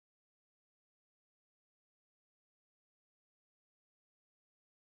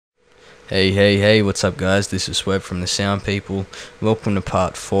Hey, what's up guys? This is Web from the Sound People. Welcome to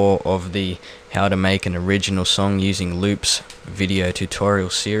part 4 of the How to Make an Original Song Using Loops video tutorial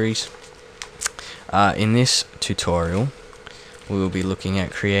series. In this tutorial, we will be looking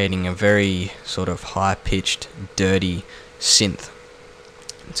at creating a very sort of high-pitched, dirty synth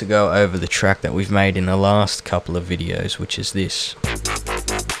to go over the track that we've made in the last couple of videos, which is this.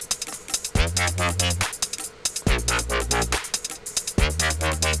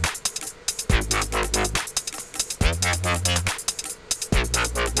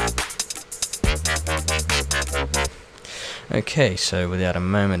 Okay, so without a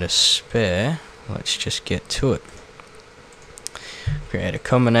moment of spare, let's just get to it. Create a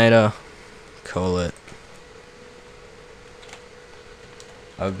combinator, call it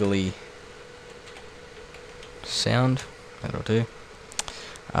ugly sound, that'll do.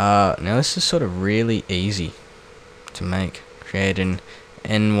 Now this is sort of really easy to make. Create an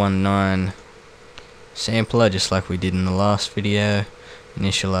N19 sampler just like we did in the last video.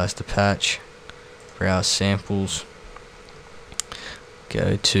 Initialize the patch, browse samples,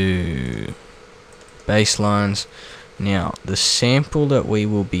 go to baselines. Now the sample that we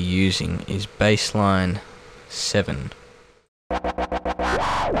will be using is baseline 7.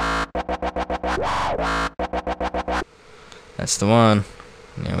 That's the one.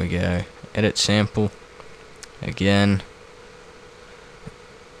 There we go. Edit sample again.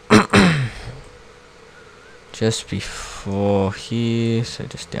 Just before here, so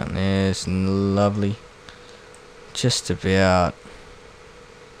just down there is lovely. Just about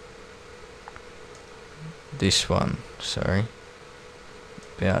this one, sorry,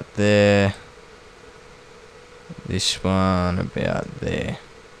 about there. This one about there.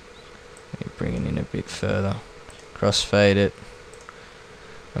 Let me bring it in a bit further. Crossfade it.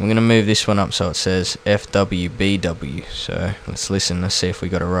 I'm going to move this one up so it says FWBW. So let's listen, let's see if we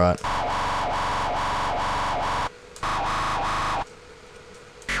got it right.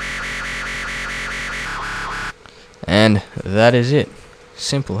 And that is it.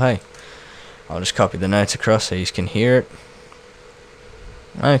 Simple, hey. I'll just copy the notes across so you can hear it.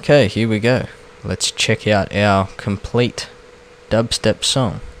 Okay, here we go. Let's check out our complete dubstep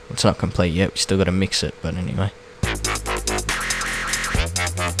song. It's not complete yet, we still got to mix it, but anyway.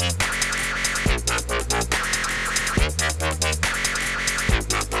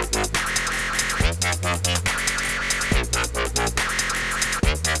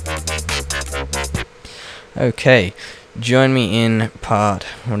 Okay, join me in part,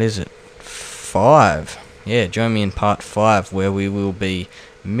 what is it? 5. Yeah, join me in part 5 where we will be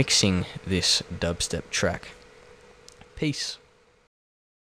mixing this dubstep track. Peace.